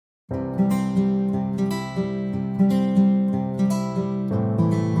Hello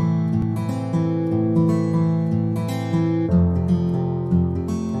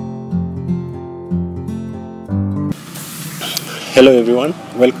everyone,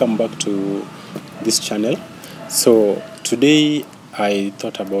 welcome back to this channel. So today I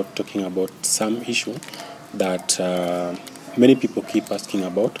thought about talking about some issue that many people keep asking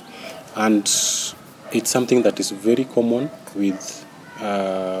about, and it's something that is very common with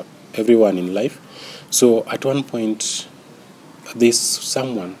everyone in life. So at one point there's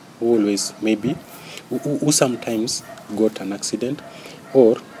someone who always maybe who sometimes got an accident,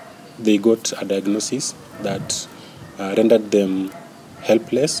 or they got a diagnosis that rendered them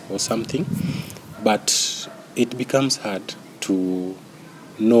helpless or something, but it becomes hard to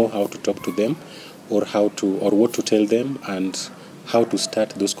know how to talk to them, or what to tell them, and how to start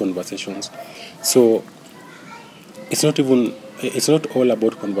those conversations. So it's not all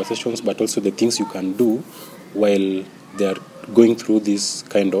about conversations, but also the things you can do while they are going through this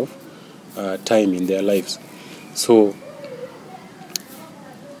kind of time in their lives. So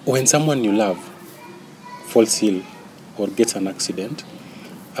when someone you love falls ill or gets an accident,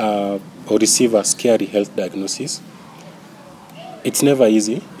 or receive a scary health diagnosis, it's never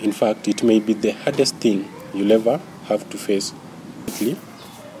easy. In fact, it may be the hardest thing you'll ever have to face.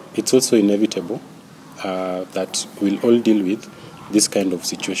 It's also inevitable that we'll all deal with this kind of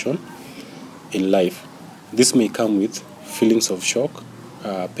situation in life. This may come with feelings of shock,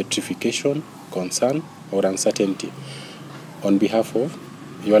 petrification, concern, or uncertainty on behalf of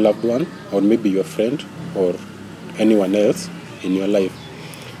your loved one, or maybe your friend, or anyone else in your life.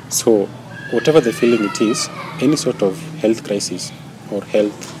 So whatever the feeling it is, any sort of health crisis or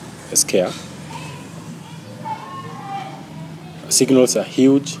health scare signals a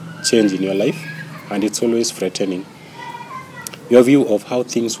huge change in your life, and it's always threatening. Your view of how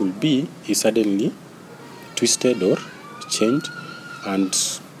things will be is suddenly twisted or changed, and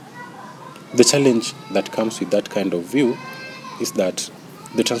the challenge that comes with that kind of view is that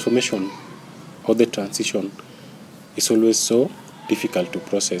the transformation or the transition is always so difficult to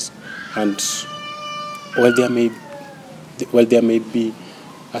process. And while there may be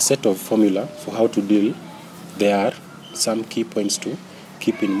a set of formula for how to deal, there are some key points to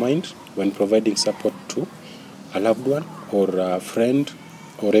keep in mind when providing support to a loved one, or a friend,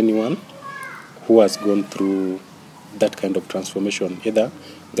 or anyone who has gone through that kind of transformation. Either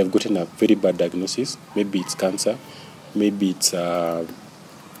they've gotten a very bad diagnosis, maybe it's cancer, maybe it's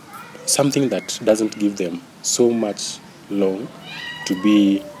something that doesn't give them so much long to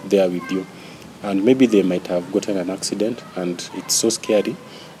be there with you, and maybe they might have gotten an accident and it's so scary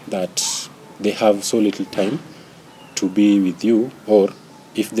that they have so little time to be with you, or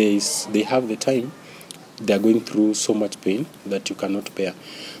if they have the time, they are going through so much pain that you cannot bear.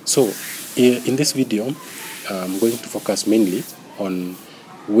 So in this video, I'm going to focus mainly on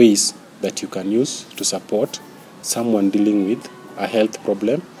ways that you can use to support someone dealing with a health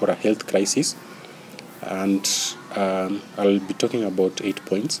problem or a health crisis, and I'll be talking about 8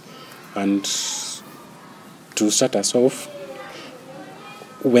 points. And to start us off,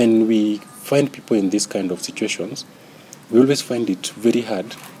 when we find people in this kind of situations, we always find it very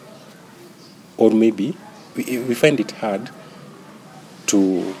hard, or maybe we find it hard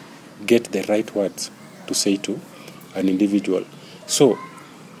to get the right words to say to an individual. So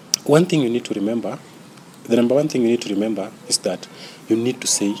one thing you need to remember, the number one thing you need to remember, is that you need to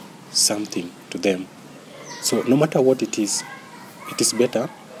say something to them. So no matter what it is better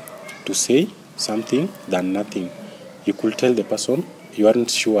to say something than nothing. You could tell the person you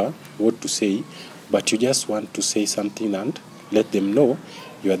aren't sure what to say, but you just want to say something and let them know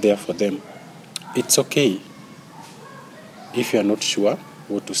you are there for them. It's okay if you are not sure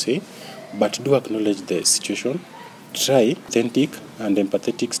what to say, but do acknowledge the situation. Try authentic and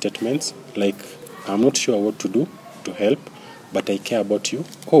empathetic statements like, I'm not sure what to do to help, but I care about you,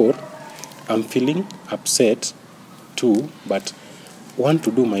 or I'm feeling upset too, but want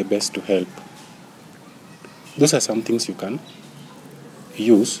to do my best to help. Those are some things you can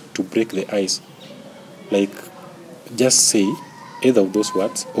use to break the ice. Like, just say either of those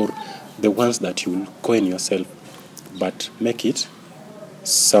words or the ones that you will coin yourself, but make it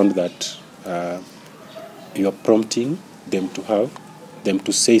sound that you are prompting them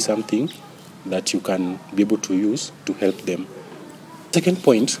to say something that you can be able to use to help them. Second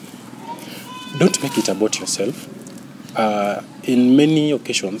point, don't make it about yourself. In many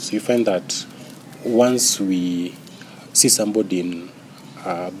occasions, you find that once we see somebody in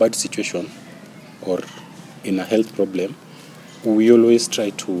a bad situation or in a health problem, we always try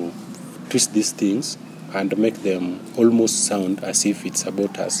to twist these things and make them almost sound as if it's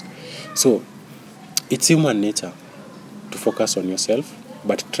about us. So it's human nature to focus on yourself,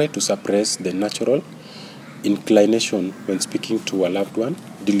 but try to suppress the natural inclination when speaking to a loved one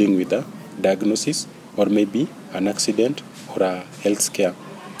dealing with a diagnosis or maybe an accident or a health scare.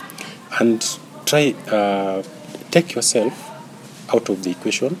 And try take yourself out of the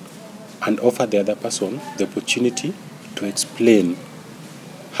equation and offer the other person the opportunity to explain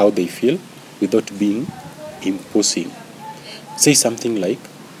how they feel without being imposing. Say something like,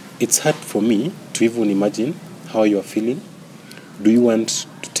 "It's hard for me to even imagine how you are feeling. Do you want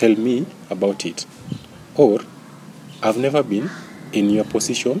to tell me about it?" Or, "I've never been in your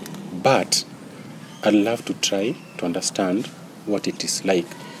position, but I'd love to try to understand what it is like."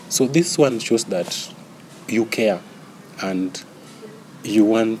 So this one shows that you care and you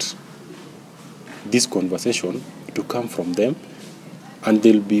want this conversation to come from them, and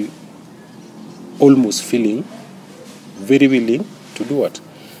they'll be almost feeling very willing to do what?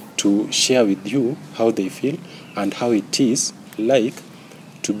 To share with you how they feel and how it is like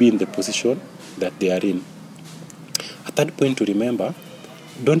to be in the position that they are in. A third point to remember,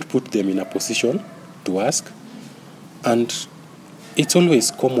 don't put them in a position to ask. And it's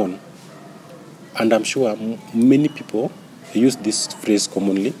always common, and I'm sure many people use this phrase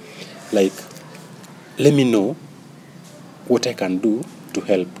commonly, like, "Let me know what I can do to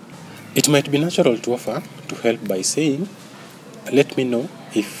help." It might be natural to offer to help by saying, "Let me know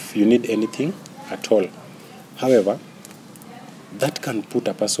if you need anything at all." However, that can put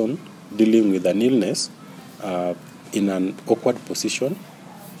a person dealing with an illness in an awkward position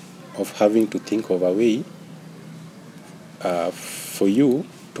of having to think of a way for you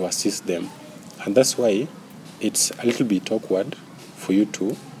to assist them. And that's why it's a little bit awkward for you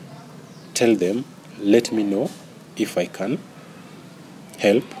to tell them, "Let me know if I can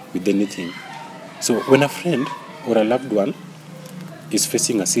help with anything." So when a friend or a loved one is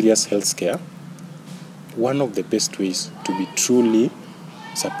facing a serious health scare, one of the best ways to be truly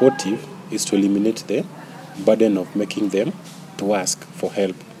supportive is to eliminate the burden of making them to ask for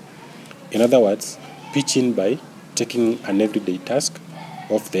help. In other words, pitch in by taking an everyday task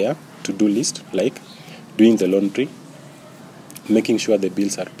off their to-do list, like doing the laundry, making sure the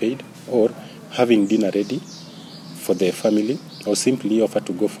bills are paid, or having dinner ready for their family, or simply offer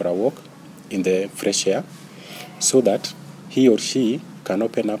to go for a walk in the fresh air so that he or she can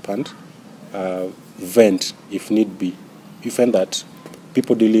open up and vent if need be. You find that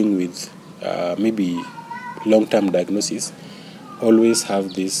people dealing with maybe long-term diagnosis always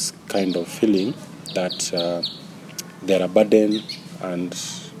have this kind of feeling that they're a burden and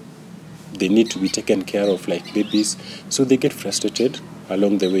they need to be taken care of like babies, so they get frustrated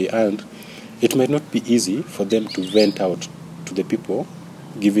along the way, and it might not be easy for them to vent out to the people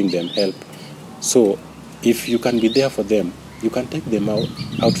giving them help. So if you can be there for them, you can take them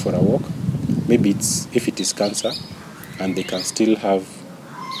out for a walk. Maybe if it is cancer and they can still have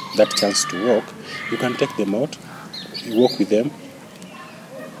that chance to walk, you can take them out, walk with them,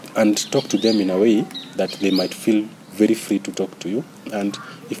 and talk to them in a way that they might feel very free to talk to you. And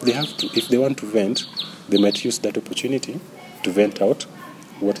if they want to vent, they might use that opportunity to vent out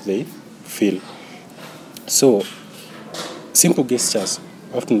what they feel. So simple gestures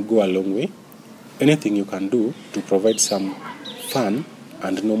often go a long way. Anything you can do to provide some fun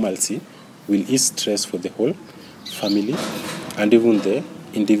and normalcy will ease stress for the whole family and even the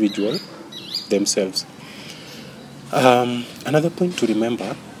individual themselves. Another point to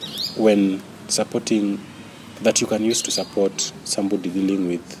remember when supporting, that you can use to support somebody dealing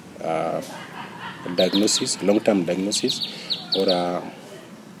with a diagnosis, long-term diagnosis, or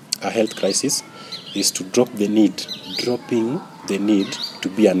a health crisis, is to dropping the need to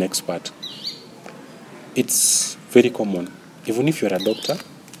be an expert. It's very common. Even if you're a doctor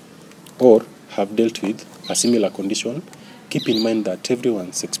or have dealt with a similar condition, keep in mind that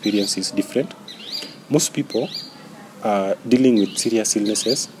everyone's experience is different. Most people dealing with serious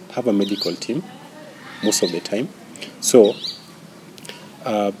illnesses have a medical team most of the time. So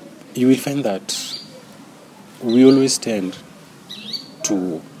you will find that we always tend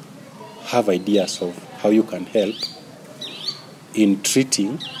to have ideas of how you can help in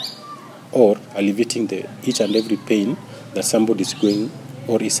treating or alleviating each and every pain that somebody is going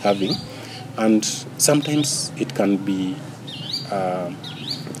or is having. And sometimes it can be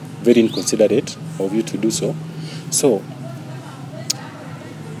very inconsiderate of you to do so. So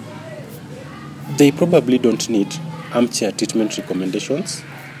they probably don't need armchair treatment recommendations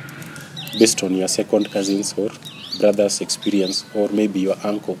based on your second cousin's or brother's experience, or maybe your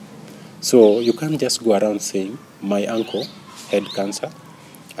uncle. So you can't just go around saying, "My uncle had cancer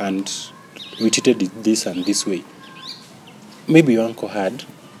and we treated it this and this way. Maybe your uncle had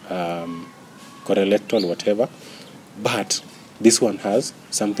colorectal, whatever, but this one has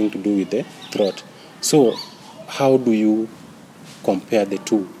something to do with the throat. So how do you compare the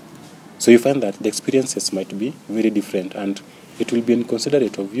two? So you find that the experiences might be very different, and it will be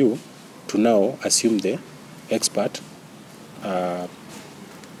inconsiderate of you to now assume the expert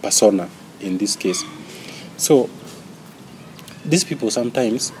persona in this case. So these people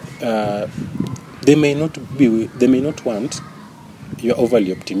sometimes they may not want you're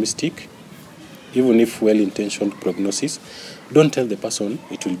overly optimistic, even if well-intentioned prognosis. Don't tell the person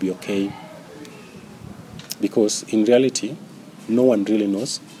it will be okay, because in reality no one really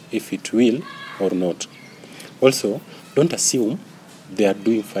knows if it will or not. Also, don't assume they are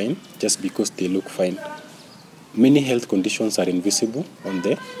doing fine just because they look fine. Many health conditions are invisible on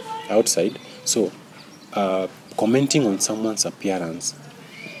the outside, so commenting on someone's appearance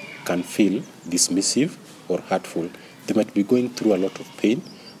can feel dismissive or hurtful. They might be going through a lot of pain,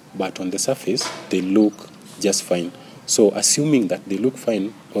 but on the surface they look just fine. So assuming that they look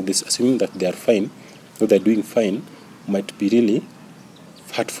fine, or assuming that they are fine or they're doing fine, might be really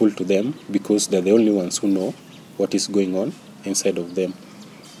hurtful to them, because they're the only ones who know what is going on inside of them.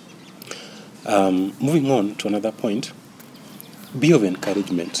 Moving on to another point, be of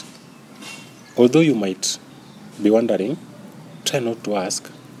encouragement. Although you might be wondering, try not to ask,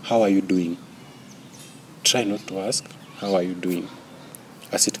 how are you doing? Try not to ask, how are you doing?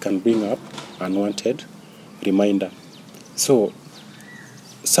 As it can bring up unwanted reminder. So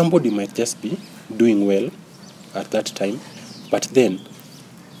somebody might just be doing well at that time, but then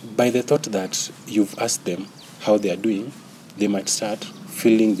by the thought that you've asked them how they are doing, they might start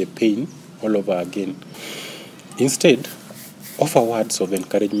feeling the pain all over again. Instead, offer words of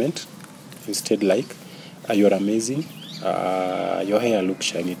encouragement. Instead, like, you're amazing, your hair looks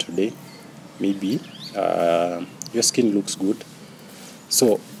shiny today, maybe your skin looks good.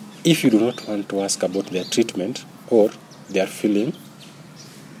 So if you do not want to ask about their treatment or their feeling,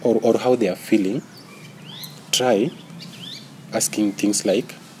 or how they are feeling, try asking things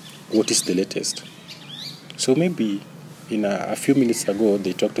like, what is the latest? So maybe in a few minutes ago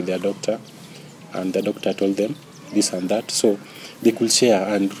they talked to their doctor, and the doctor told them this and that. So they could share,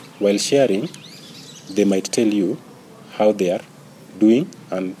 and while sharing, they might tell you how they are doing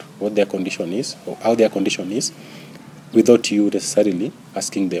and what their condition is, or how their condition is, without you necessarily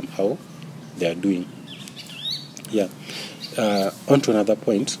asking them how they are doing. Yeah. On to another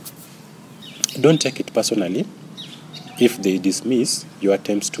point. Don't take it personally if they dismiss your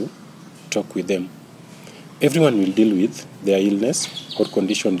attempts to talk with them. Everyone will deal with their illness or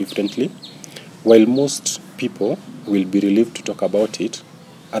condition differently. While most people will be relieved to talk about it,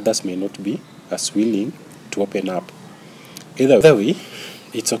 others may not be as willing to open up. Either way,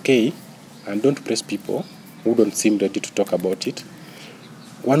 it's okay, and don't press people who don't seem ready to talk about it.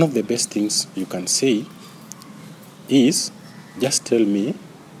 One of the best things you can say is, just tell me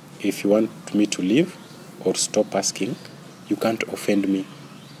if you want me to leave, or stop asking. You can't offend me.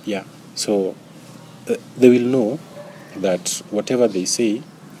 Yeah. So they will know that whatever they say,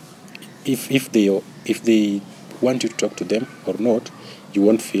 if they want you to talk to them or not, you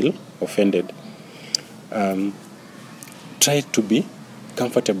won't feel offended. Try to be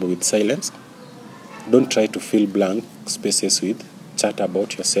comfortable with silence. Don't try to fill blank spaces with chat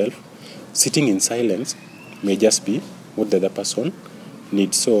about yourself. Sitting in silence may just be what the other person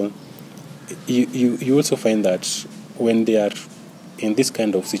needs. So you also find that when they are in this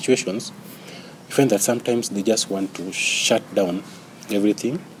kind of situations, you find that sometimes they just want to shut down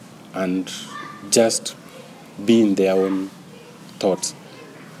everything and just be in their own thoughts.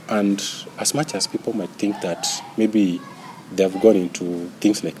 And as much as people might think that maybe they have gone into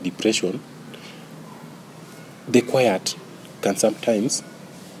things like depression, the quiet can sometimes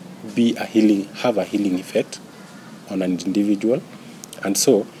have a healing effect on an individual. And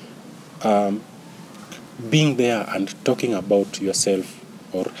so being there and talking about yourself,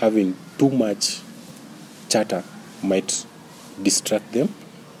 or having too much chatter, might distract them,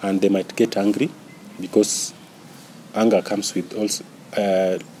 and they might get angry, because anger comes with also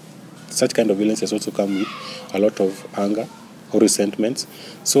such kind of illnesses also come with a lot of anger or resentments.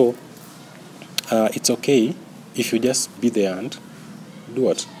 So it's okay if you just be there and do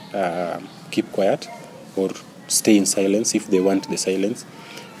what? Keep quiet, or stay in silence if they want the silence.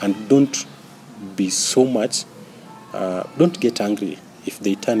 And don't be so much, don't get angry if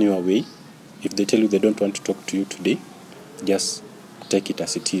they turn you away. If they tell you they don't want to talk to you today, just take it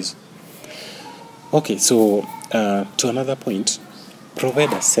as it is. Okay, so to another point,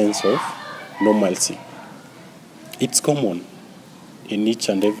 provide a sense of normalcy. It's common in each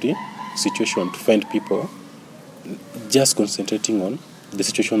and every situation to find people just concentrating on the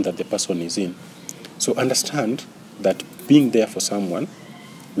situation that the person is in. So understand that being there for someone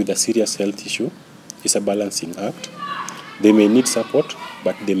with a serious health issue is a balancing act. They may need support,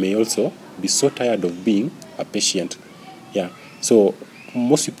 but they may also be so tired of being a patient. Yeah. So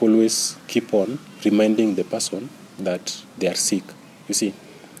most people always keep on reminding the person that they are sick. You see.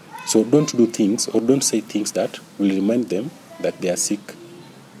 So don't do things or don't say things that will remind them that they are sick,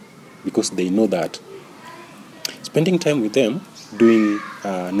 because they know that. Spending time with them, doing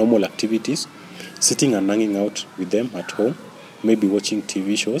normal activities, sitting and hanging out with them at home, maybe watching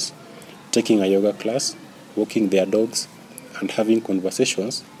TV shows, taking a yoga class, walking their dogs, and having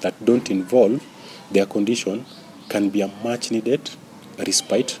conversations that don't involve their condition can be a much needed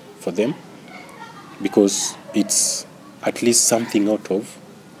respite for them, because it's at least something out of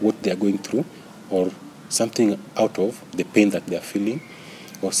what they are going through, or something out of the pain that they are feeling,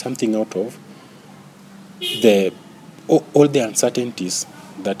 or something out of all the uncertainties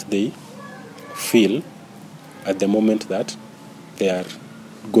that they feel at the moment that they are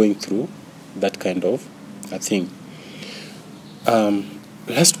going through that kind of a thing.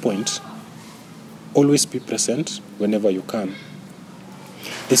 Last point, always be present whenever you can.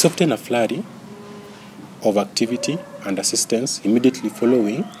 There's often a flurry of activity and assistance immediately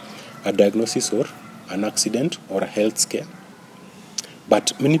following a diagnosis or an accident or a health scare.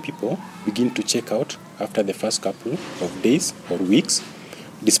 But many people begin to check out after the first couple of days or weeks,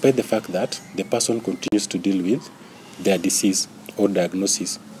 despite the fact that the person continues to deal with their disease or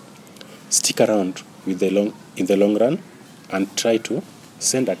diagnosis. Stick around in the long run and try to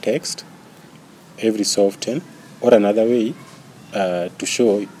send a text every so often, or another way to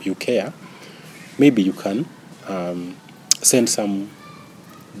show you care. Maybe you can send some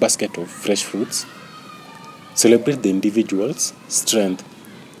basket of fresh fruits. Celebrate the individual's strength.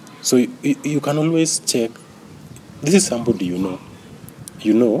 So you can always check, this is somebody you know.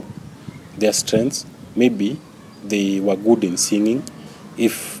 You know their strengths. Maybe they were good in singing.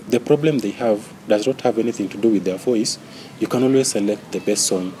 If the problem they have does not have anything to do with their voice, you can always select the best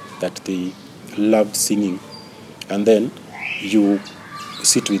song that they loved singing. And then you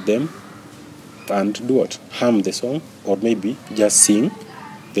sit with them and do what? Hum the song, or maybe just sing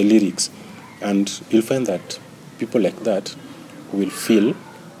the lyrics. And you'll find that people like that will feel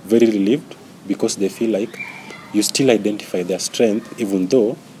very relieved, because they feel like you still identify their strength even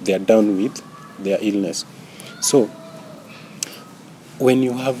though they are down with their illness. So when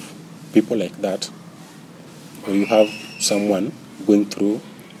you have people like that, or you have someone going through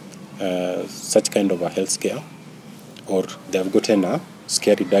such kind of a health scare, or they have gotten a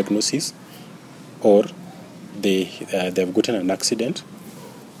scary diagnosis, or they have gotten an accident,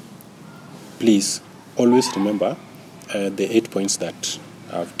 please always remember the 8 points that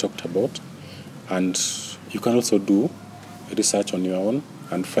I've talked about, and you can also do research on your own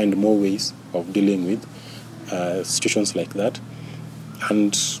and find more ways of dealing with situations like that.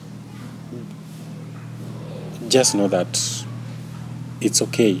 And just know that it's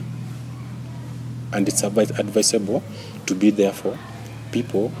okay and it's advisable to be there for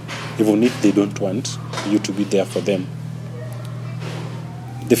people, even if they don't want you to be there for them.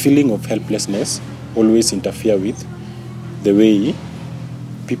 The feeling of helplessness always interfere with the way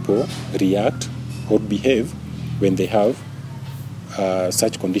people react or behave when they have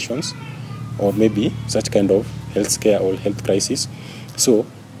such conditions, or maybe such kind of health scare or health crisis. So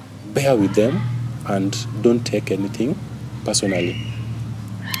bear with them and don't take anything personally.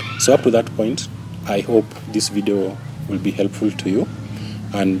 So up to that point, I hope this video will be helpful to you,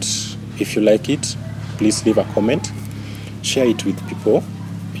 and if you like it, please leave a comment, share it with people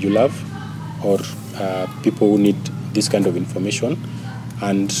you love, or people who need this kind of information,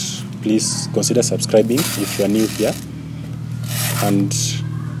 and please consider subscribing if you are new here. And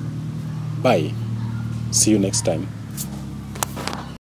bye. See you next time.